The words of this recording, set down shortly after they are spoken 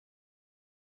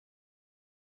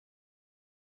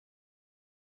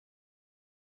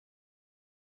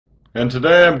and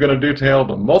today I'm going to detail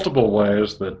the multiple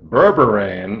ways that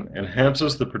berberine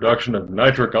enhances the production of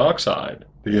nitric oxide,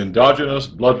 the endogenous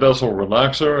blood vessel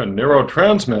relaxer and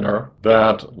neurotransmitter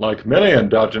that, like many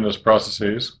endogenous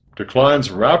processes,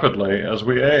 declines rapidly as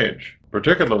we age,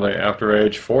 particularly after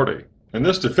age 40. And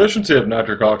this deficiency of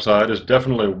nitric oxide is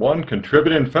definitely one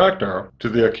contributing factor to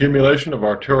the accumulation of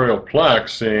arterial plaque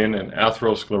seen in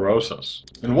atherosclerosis.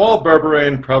 And while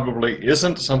berberine probably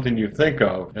isn't something you think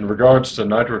of in regards to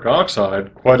nitric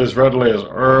oxide quite as readily as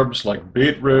herbs like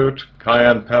beetroot,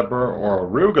 cayenne pepper, or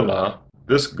arugula,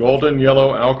 this golden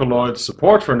yellow alkaloid's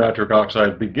support for nitric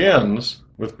oxide begins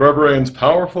with berberine's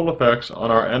powerful effects on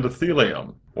our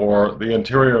endothelium, or the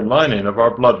interior lining of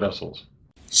our blood vessels.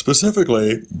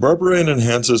 Specifically, berberine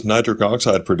enhances nitric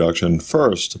oxide production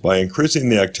first by increasing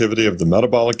the activity of the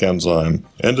metabolic enzyme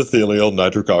endothelial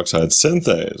nitric oxide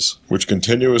synthase, which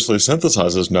continuously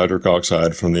synthesizes nitric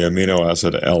oxide from the amino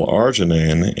acid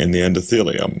L-arginine in the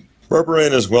endothelium.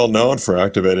 Berberine is well known for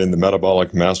activating the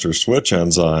metabolic master switch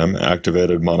enzyme,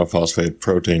 activated monophosphate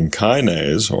protein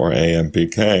kinase, or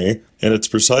AMPK, and it's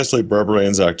precisely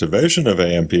berberine's activation of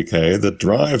AMPK that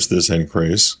drives this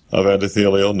increase of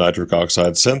endothelial nitric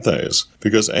oxide synthase,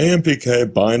 because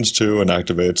AMPK binds to and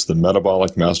activates the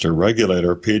metabolic master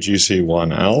regulator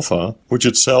PGC1 alpha, which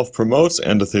itself promotes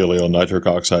endothelial nitric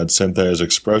oxide synthase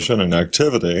expression and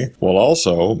activity, while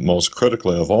also, most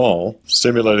critically of all,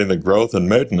 stimulating the growth and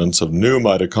maintenance of new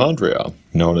mitochondria,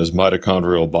 known as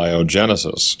mitochondrial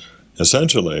biogenesis.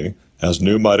 Essentially, as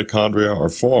new mitochondria are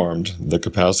formed, the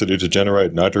capacity to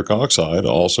generate nitric oxide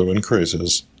also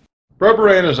increases.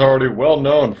 Berberine is already well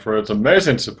known for its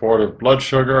amazing support of blood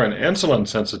sugar and insulin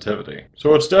sensitivity,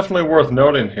 so it's definitely worth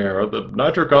noting here that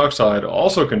nitric oxide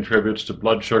also contributes to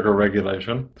blood sugar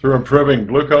regulation through improving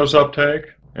glucose uptake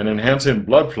and enhancing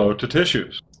blood flow to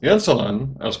tissues.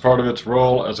 Insulin, as part of its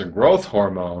role as a growth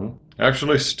hormone,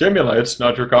 actually stimulates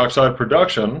nitric oxide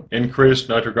production, increased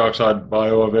nitric oxide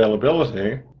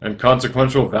bioavailability, and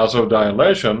consequential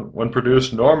vasodilation when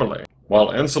produced normally, while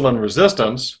insulin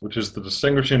resistance, which is the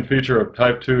distinguishing feature of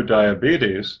type 2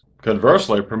 diabetes,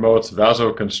 conversely promotes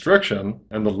vasoconstriction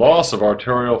and the loss of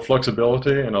arterial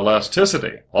flexibility and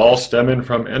elasticity, all stemming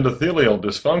from endothelial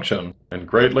dysfunction and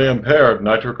greatly impaired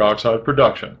nitric oxide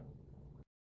production.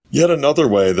 Yet another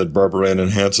way that berberine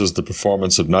enhances the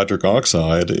performance of nitric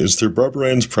oxide is through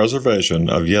berberine's preservation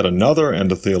of yet another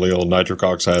endothelial nitric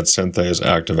oxide synthase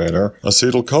activator,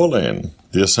 acetylcholine,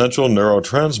 the essential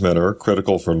neurotransmitter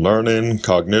critical for learning,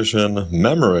 cognition,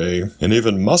 memory, and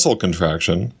even muscle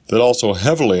contraction, that also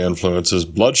heavily influences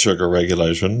blood sugar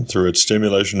regulation through its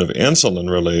stimulation of insulin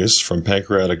release from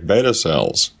pancreatic beta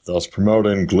cells, thus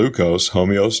promoting glucose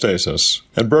homeostasis.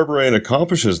 And berberine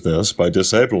accomplishes this by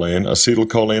disabling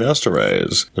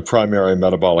acetylcholinesterase, the primary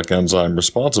metabolic enzyme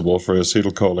responsible for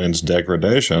acetylcholine's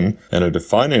degradation and a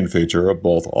defining feature of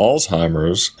both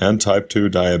Alzheimer's and type 2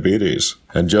 diabetes.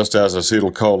 And just as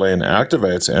acetylcholine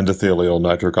activates endothelial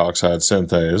nitric oxide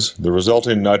synthase, the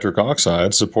resulting nitric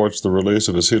oxide supports the release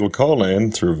of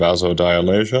acetylcholine through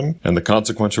vasodilation and the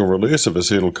consequential release of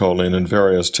acetylcholine in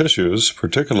various tissues,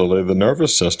 particularly the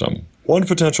nervous system. One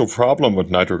potential problem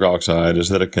with nitric oxide is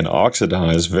that it can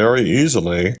oxidize very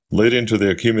easily, leading to the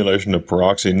accumulation of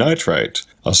peroxynitrate,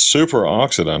 a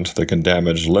superoxidant that can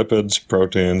damage lipids,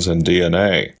 proteins, and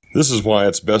DNA. This is why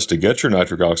it's best to get your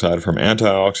nitric oxide from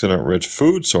antioxidant-rich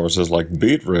food sources like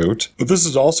beetroot, but this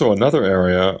is also another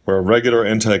area where regular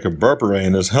intake of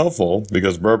berberine is helpful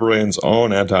because berberine's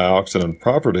own antioxidant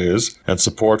properties and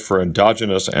support for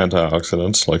endogenous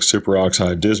antioxidants like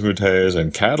superoxide dismutase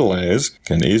and catalase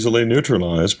can easily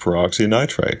neutralize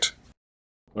peroxynitrate.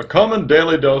 A common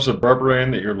daily dose of berberine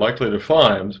that you're likely to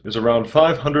find is around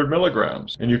 500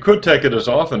 milligrams, and you could take it as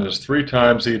often as 3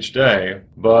 times each day,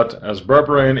 but as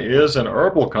berberine is an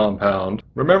herbal compound,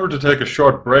 remember to take a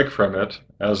short break from it,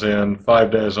 as in 5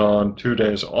 days on, 2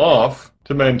 days off,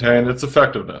 to maintain its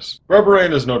effectiveness.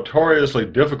 Berberine is notoriously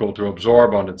difficult to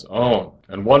absorb on its own,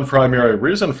 and one primary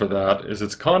reason for that is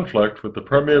its conflict with the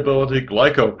permeability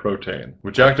glycoprotein,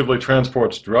 which actively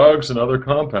transports drugs and other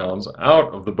compounds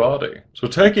out of the body. So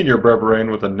taking your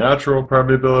berberine with a natural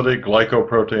permeability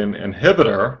glycoprotein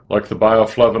inhibitor, like the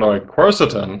bioflavonoid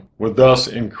quercetin, would thus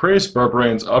increase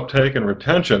berberine's uptake and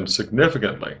retention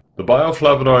significantly. The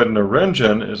bioflavonoid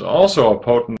naringin is also a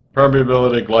potent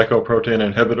permeability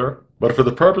glycoprotein inhibitor, but for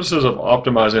the purposes of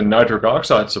optimizing nitric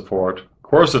oxide support,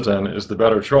 quercetin is the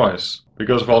better choice,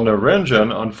 because while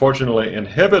naringin unfortunately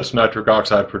inhibits nitric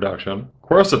oxide production,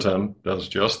 quercetin does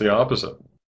just the opposite.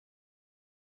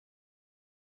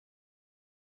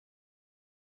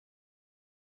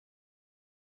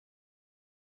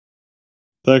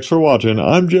 Thanks for watching.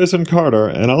 I'm Jason Carter,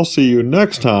 and I'll see you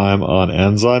next time on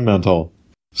ENZYMENTAL.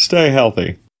 Stay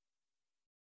healthy.